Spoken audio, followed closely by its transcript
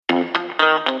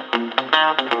Have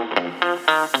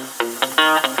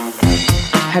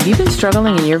you been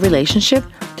struggling in your relationship?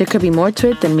 There could be more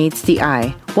to it than meets the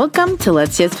eye. Welcome to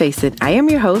Let's Just Face It. I am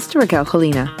your host, Raquel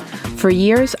Colina. For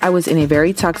years, I was in a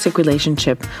very toxic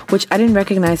relationship, which I didn't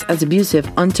recognize as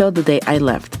abusive until the day I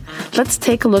left. Let's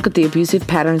take a look at the abusive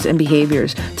patterns and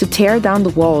behaviors to tear down the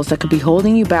walls that could be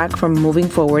holding you back from moving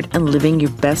forward and living your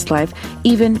best life,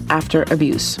 even after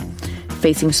abuse.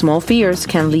 Facing small fears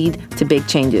can lead to big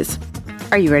changes.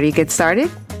 Are you ready to get started?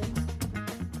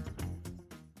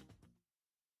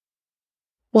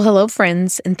 Well, hello,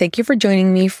 friends, and thank you for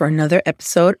joining me for another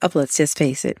episode of Let's Just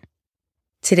Face It.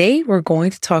 Today, we're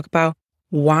going to talk about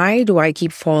why do I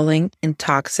keep falling in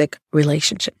toxic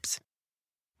relationships?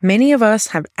 Many of us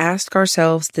have asked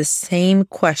ourselves the same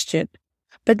question,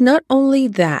 but not only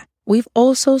that, we've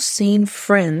also seen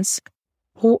friends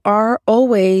who are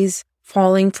always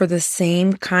falling for the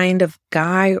same kind of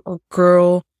guy or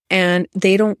girl, and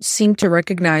they don't seem to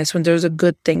recognize when there's a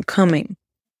good thing coming.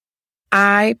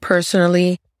 I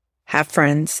personally have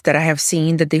friends that I have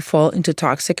seen that they fall into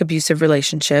toxic, abusive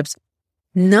relationships,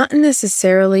 not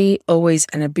necessarily always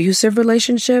an abusive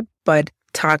relationship, but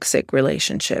toxic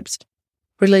relationships.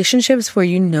 Relationships where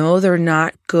you know they're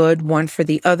not good one for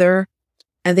the other,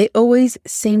 and they always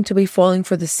seem to be falling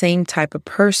for the same type of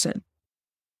person.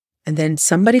 And then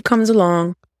somebody comes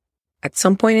along at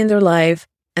some point in their life,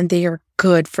 and they are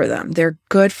good for them. They're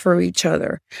good for each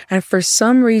other. And for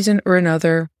some reason or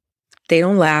another, they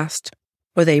don't last,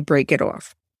 or they break it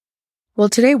off. Well,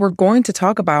 today we're going to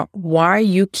talk about why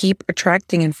you keep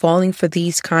attracting and falling for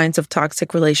these kinds of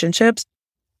toxic relationships,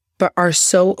 but are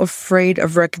so afraid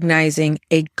of recognizing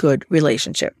a good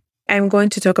relationship. I'm going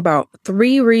to talk about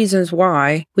 3 reasons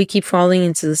why we keep falling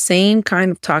into the same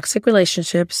kind of toxic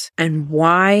relationships and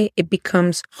why it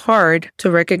becomes hard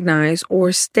to recognize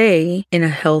or stay in a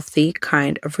healthy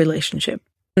kind of relationship.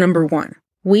 Number 1.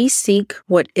 We seek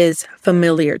what is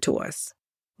familiar to us.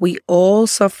 We all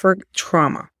suffer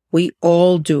trauma. We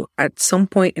all do at some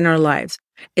point in our lives.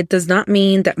 It does not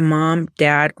mean that mom,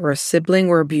 dad, or a sibling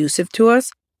were abusive to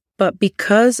us, but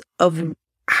because of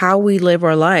how we live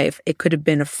our life, it could have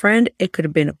been a friend, it could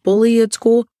have been a bully at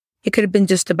school, it could have been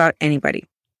just about anybody.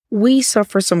 We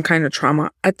suffer some kind of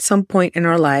trauma at some point in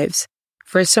our lives.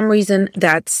 For some reason,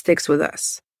 that sticks with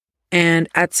us. And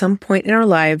at some point in our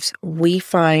lives, we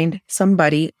find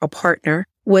somebody, a partner,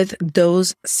 with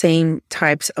those same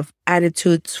types of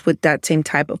attitudes, with that same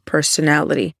type of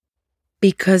personality.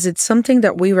 Because it's something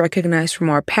that we recognize from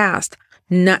our past,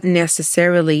 not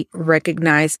necessarily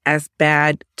recognized as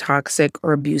bad, toxic,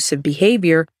 or abusive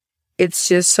behavior. It's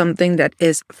just something that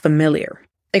is familiar.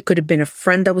 It could have been a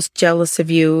friend that was jealous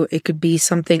of you. It could be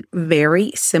something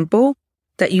very simple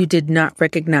that you did not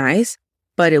recognize,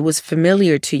 but it was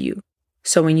familiar to you.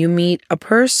 So when you meet a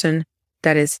person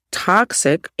that is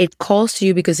toxic, it calls to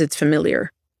you because it's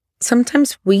familiar.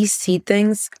 Sometimes we see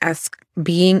things as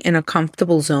being in a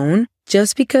comfortable zone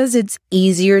just because it's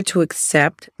easier to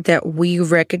accept that we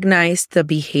recognize the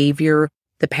behavior,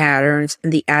 the patterns,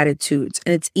 and the attitudes.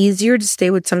 And it's easier to stay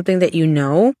with something that you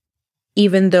know,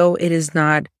 even though it is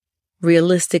not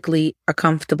realistically a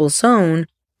comfortable zone,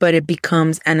 but it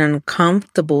becomes an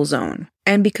uncomfortable zone.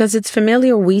 And because it's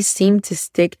familiar, we seem to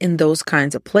stick in those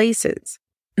kinds of places.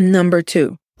 Number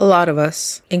 2, a lot of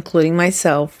us, including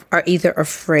myself, are either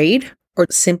afraid or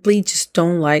simply just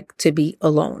don't like to be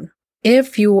alone.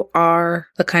 If you are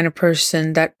the kind of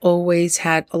person that always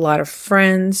had a lot of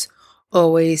friends,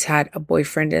 always had a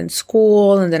boyfriend in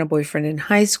school, and then a boyfriend in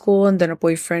high school, and then a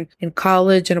boyfriend in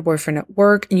college, and a boyfriend at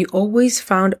work, and you always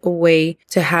found a way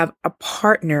to have a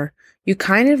partner, you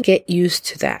kind of get used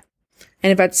to that.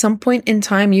 And if at some point in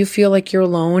time you feel like you're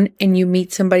alone and you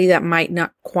meet somebody that might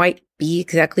not quite be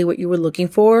exactly what you were looking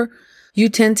for, you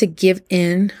tend to give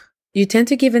in. You tend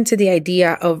to give into the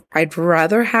idea of, I'd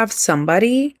rather have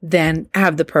somebody than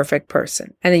have the perfect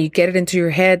person. And then you get it into your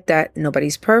head that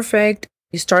nobody's perfect.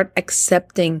 You start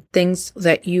accepting things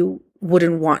that you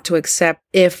wouldn't want to accept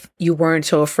if you weren't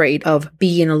so afraid of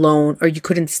being alone, or you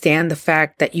couldn't stand the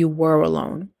fact that you were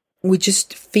alone. We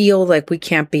just feel like we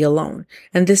can't be alone.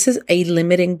 And this is a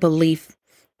limiting belief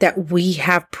that we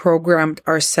have programmed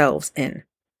ourselves in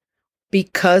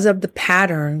because of the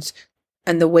patterns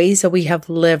and the ways that we have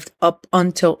lived up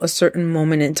until a certain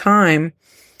moment in time.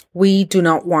 We do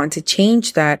not want to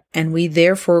change that, and we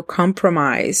therefore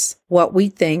compromise what we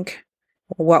think,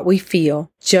 what we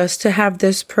feel, just to have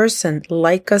this person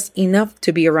like us enough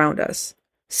to be around us.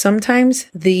 Sometimes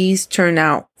these turn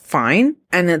out fine,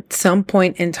 and at some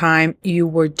point in time, you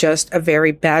were just a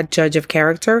very bad judge of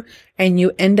character, and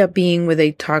you end up being with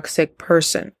a toxic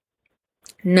person.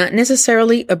 Not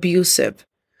necessarily abusive,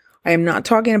 I am not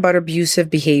talking about abusive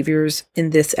behaviors in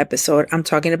this episode. I'm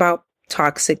talking about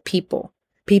toxic people,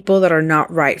 people that are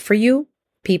not right for you,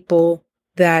 people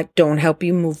that don't help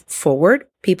you move forward,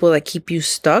 people that keep you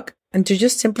stuck, and they're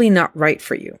just simply not right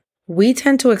for you. We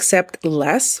tend to accept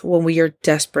less when we are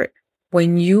desperate.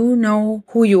 When you know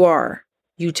who you are,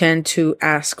 you tend to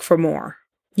ask for more.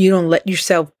 You don't let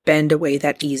yourself bend away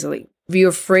that easily. If you're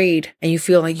afraid and you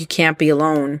feel like you can't be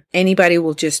alone, anybody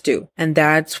will just do. And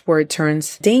that's where it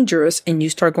turns dangerous and you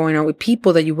start going out with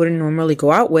people that you wouldn't normally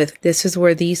go out with. This is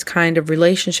where these kind of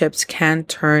relationships can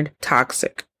turn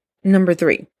toxic. Number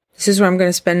 3, this is where I'm going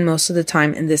to spend most of the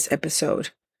time in this episode.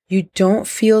 You don't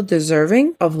feel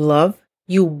deserving of love.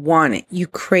 You want it. You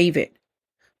crave it.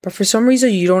 But for some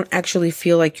reason, you don't actually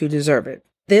feel like you deserve it.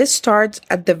 This starts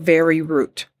at the very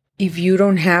root. If you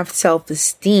don't have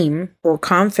self-esteem or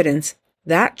confidence,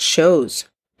 that shows.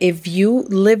 If you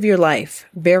live your life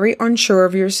very unsure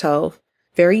of yourself,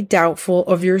 very doubtful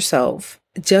of yourself,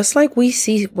 just like we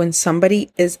see when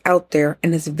somebody is out there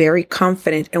and is very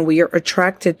confident and we are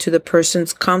attracted to the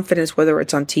person's confidence, whether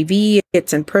it's on TV,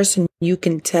 it's in person, you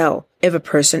can tell if a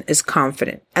person is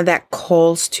confident and that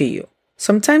calls to you.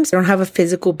 Sometimes they don't have a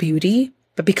physical beauty,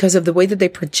 but because of the way that they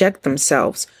project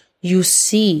themselves, you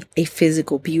see a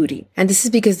physical beauty. And this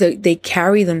is because they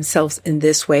carry themselves in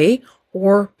this way,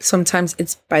 or sometimes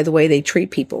it's by the way they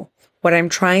treat people. What I'm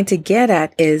trying to get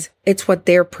at is it's what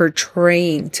they're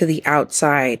portraying to the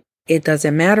outside. It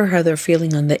doesn't matter how they're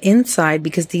feeling on the inside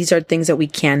because these are things that we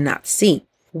cannot see.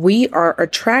 We are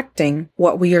attracting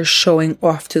what we are showing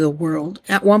off to the world.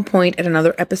 At one point at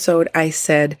another episode, I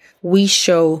said, we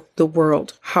show the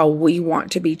world how we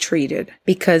want to be treated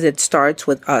because it starts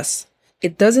with us.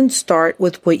 It doesn't start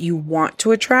with what you want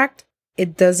to attract.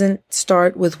 It doesn't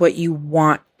start with what you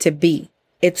want to be.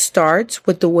 It starts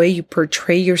with the way you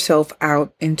portray yourself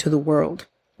out into the world.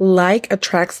 Like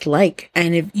attracts like.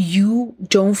 And if you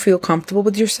don't feel comfortable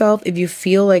with yourself, if you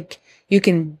feel like you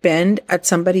can bend at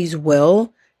somebody's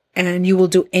will and you will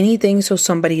do anything so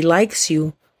somebody likes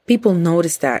you, people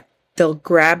notice that. They'll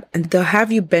grab and they'll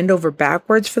have you bend over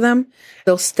backwards for them.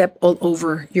 They'll step all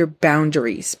over your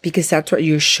boundaries because that's what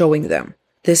you're showing them.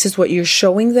 This is what you're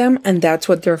showing them and that's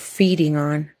what they're feeding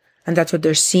on. And that's what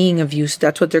they're seeing of you. So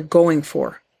that's what they're going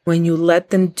for. When you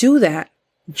let them do that,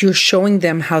 you're showing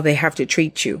them how they have to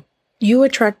treat you. You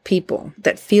attract people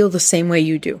that feel the same way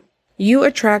you do. You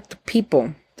attract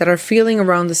people that are feeling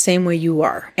around the same way you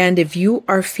are. And if you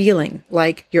are feeling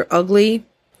like you're ugly,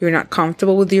 you're not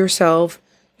comfortable with yourself,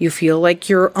 you feel like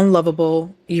you're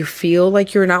unlovable, you feel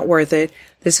like you're not worth it,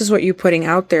 this is what you're putting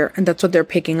out there and that's what they're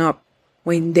picking up.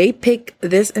 When they pick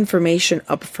this information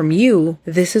up from you,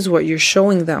 this is what you're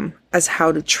showing them as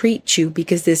how to treat you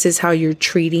because this is how you're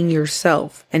treating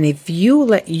yourself. And if you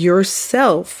let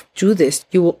yourself do this,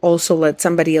 you will also let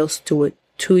somebody else do it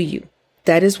to you.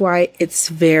 That is why it's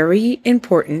very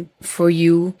important for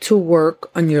you to work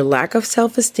on your lack of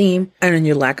self-esteem and on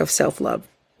your lack of self-love.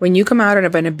 When you come out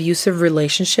of an abusive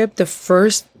relationship, the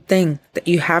first thing that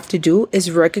you have to do is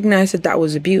recognize that that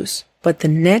was abuse. But the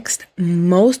next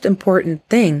most important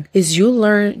thing is you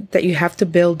learn that you have to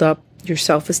build up your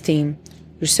self-esteem,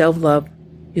 your self-love,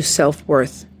 your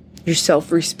self-worth, your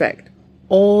self-respect,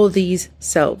 all these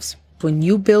selves. When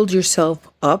you build yourself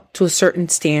up to a certain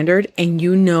standard and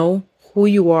you know who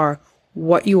you are,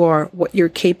 what you're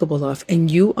capable of, and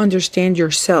you understand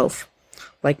yourself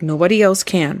like nobody else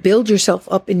can, build yourself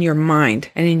up in your mind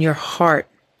and in your heart.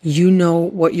 You know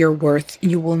what you're worth.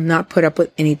 You will not put up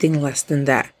with anything less than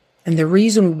that. And the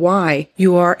reason why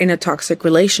you are in a toxic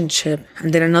relationship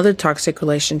and then another toxic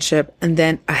relationship and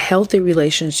then a healthy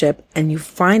relationship and you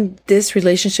find this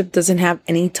relationship doesn't have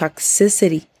any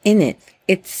toxicity in it,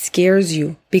 it scares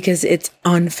you because it's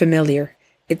unfamiliar.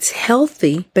 It's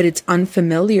healthy, but it's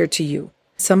unfamiliar to you.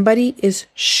 Somebody is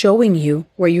showing you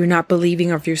where you're not believing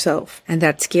of yourself and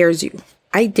that scares you.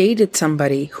 I dated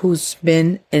somebody who's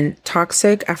been in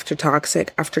toxic after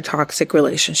toxic after toxic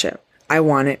relationship. I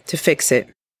wanted to fix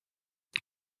it.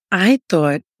 I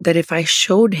thought that if I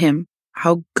showed him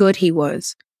how good he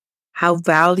was, how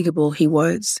valuable he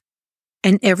was,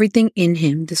 and everything in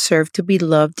him deserved to be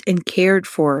loved and cared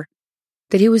for,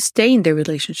 that he would stay in the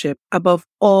relationship above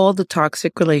all the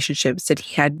toxic relationships that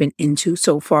he had been into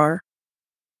so far.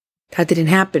 That didn't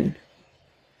happen.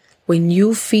 When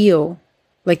you feel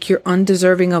like you're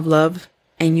undeserving of love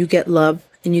and you get love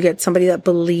and you get somebody that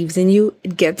believes in you,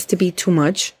 it gets to be too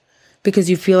much because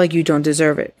you feel like you don't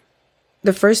deserve it.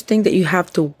 The first thing that you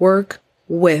have to work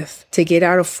with to get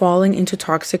out of falling into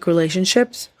toxic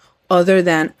relationships, other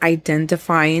than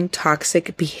identifying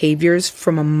toxic behaviors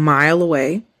from a mile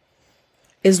away,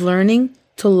 is learning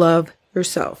to love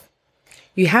yourself.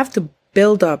 You have to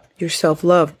build up your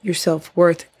self-love, your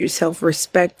self-worth, your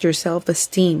self-respect, your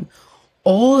self-esteem.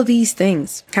 All of these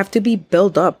things have to be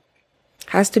built up.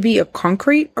 Has to be a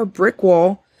concrete or brick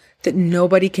wall that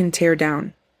nobody can tear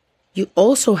down. You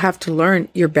also have to learn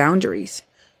your boundaries.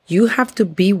 You have to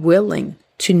be willing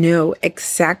to know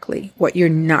exactly what you're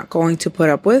not going to put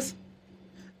up with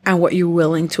and what you're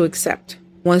willing to accept.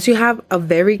 Once you have a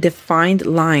very defined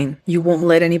line, you won't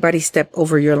let anybody step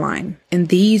over your line. And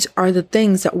these are the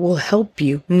things that will help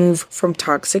you move from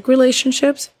toxic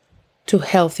relationships to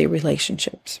healthy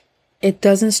relationships. It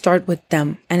doesn't start with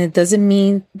them, and it doesn't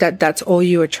mean that that's all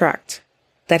you attract.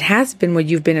 That has been what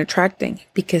you've been attracting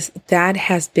because that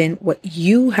has been what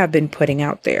you have been putting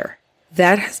out there.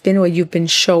 That has been what you've been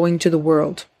showing to the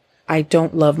world. I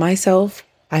don't love myself.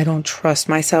 I don't trust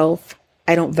myself.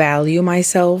 I don't value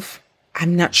myself.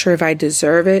 I'm not sure if I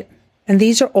deserve it. And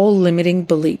these are all limiting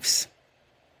beliefs.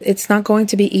 It's not going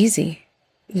to be easy.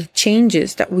 The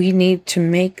changes that we need to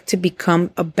make to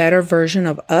become a better version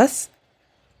of us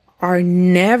are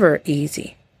never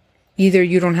easy. Either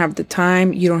you don't have the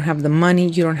time, you don't have the money,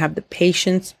 you don't have the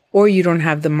patience, or you don't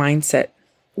have the mindset.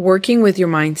 Working with your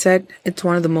mindset, it's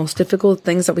one of the most difficult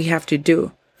things that we have to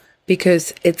do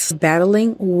because it's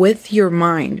battling with your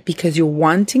mind because you're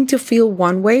wanting to feel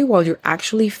one way while you're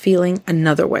actually feeling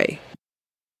another way.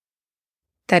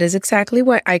 That is exactly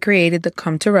why I created the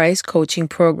Come to Rise coaching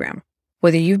program.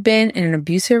 Whether you've been in an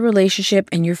abusive relationship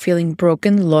and you're feeling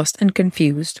broken, lost, and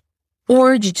confused,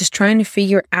 or you're just trying to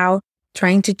figure out,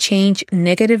 trying to change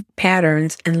negative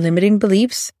patterns and limiting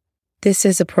beliefs, this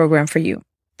is a program for you.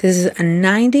 This is a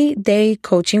 90-day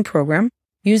coaching program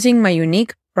using my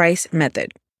unique Rise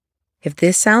method. If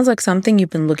this sounds like something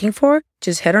you've been looking for,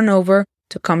 just head on over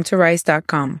to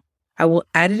cometorise.com. I will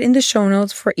add it in the show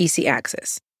notes for easy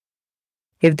access.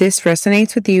 If this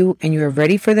resonates with you and you are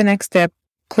ready for the next step,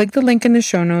 click the link in the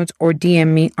show notes or DM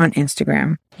me on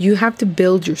Instagram. You have to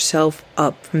build yourself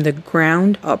up from the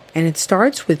ground up, and it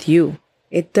starts with you.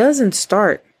 It doesn't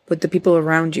start with the people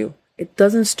around you. It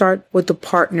doesn't start with the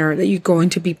partner that you're going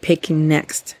to be picking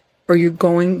next, or you're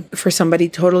going for somebody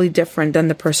totally different than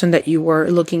the person that you were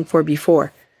looking for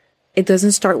before. It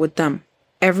doesn't start with them.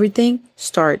 Everything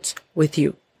starts with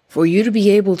you. For you to be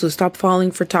able to stop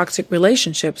falling for toxic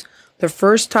relationships, the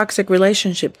first toxic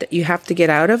relationship that you have to get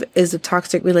out of is the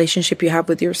toxic relationship you have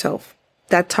with yourself.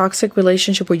 That toxic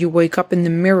relationship where you wake up in the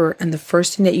mirror and the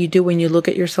first thing that you do when you look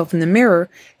at yourself in the mirror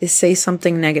is say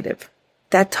something negative.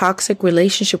 That toxic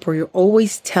relationship where you're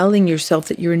always telling yourself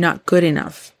that you're not good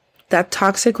enough. That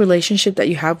toxic relationship that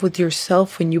you have with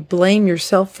yourself when you blame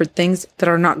yourself for things that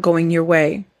are not going your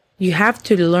way. You have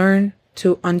to learn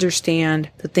to understand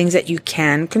the things that you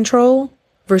can control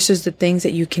versus the things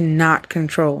that you cannot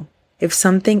control. If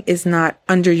something is not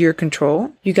under your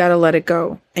control, you got to let it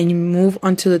go and you move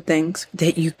on to the things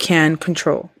that you can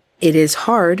control. It is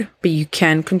hard, but you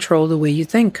can control the way you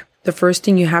think. The first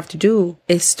thing you have to do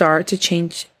is start to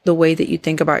change the way that you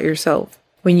think about yourself.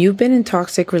 When you've been in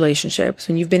toxic relationships,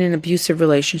 when you've been in abusive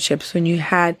relationships, when you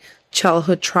had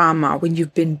childhood trauma, when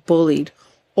you've been bullied,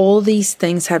 all these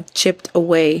things have chipped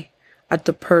away at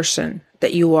the person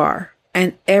that you are.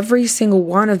 And every single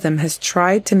one of them has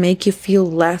tried to make you feel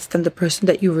less than the person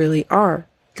that you really are.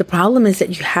 The problem is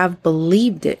that you have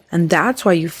believed it. And that's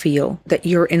why you feel that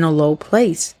you're in a low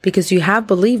place, because you have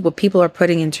believed what people are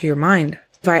putting into your mind.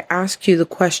 If I ask you the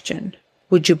question,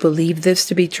 would you believe this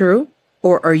to be true?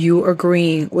 Or are you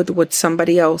agreeing with what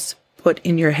somebody else put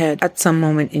in your head at some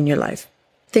moment in your life?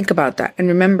 Think about that. And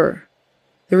remember,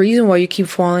 the reason why you keep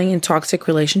falling in toxic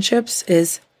relationships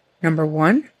is, number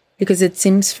one, because it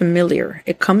seems familiar.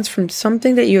 It comes from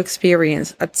something that you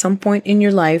experienced at some point in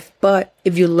your life. But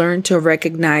if you learn to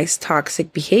recognize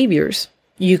toxic behaviors,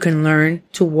 you can learn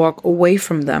to walk away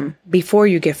from them before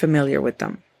you get familiar with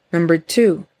them. Number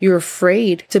two, you're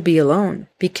afraid to be alone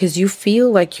because you feel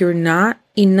like you're not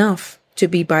enough to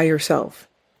be by yourself.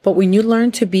 But when you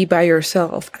learn to be by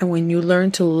yourself and when you learn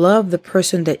to love the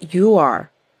person that you are,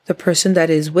 the person that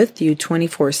is with you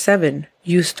 24/7,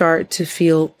 you start to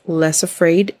feel less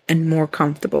afraid and more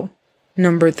comfortable.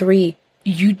 Number three,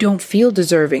 you don't feel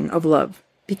deserving of love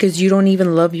because you don't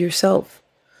even love yourself.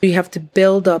 You have to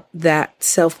build up that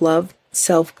self-love,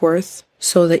 self-worth,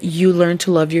 so that you learn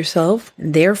to love yourself.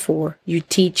 Therefore, you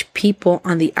teach people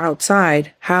on the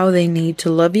outside how they need to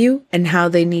love you and how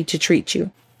they need to treat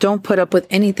you. Don't put up with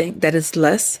anything that is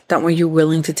less than what you're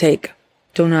willing to take.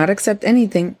 Do not accept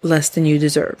anything less than you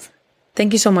deserve.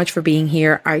 Thank you so much for being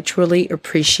here. I truly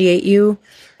appreciate you.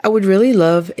 I would really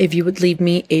love if you would leave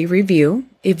me a review.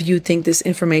 If you think this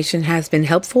information has been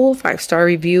helpful, 5-star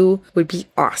review would be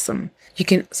awesome. You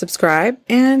can subscribe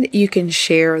and you can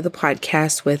share the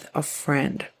podcast with a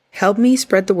friend. Help me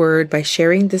spread the word by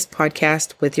sharing this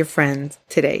podcast with your friends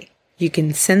today. You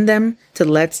can send them to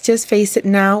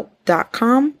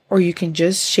letsjustfaceitnow.com, or you can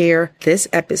just share this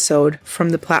episode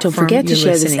from the platform. Don't forget to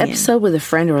share this episode with a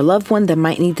friend or a loved one that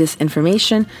might need this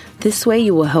information. This way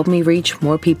you will help me reach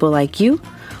more people like you.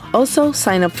 Also,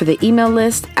 sign up for the email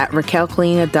list at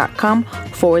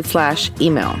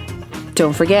raquelcolina.com/email.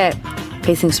 Don't forget,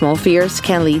 facing small fears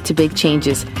can lead to big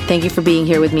changes. Thank you for being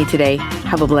here with me today.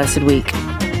 Have a blessed week.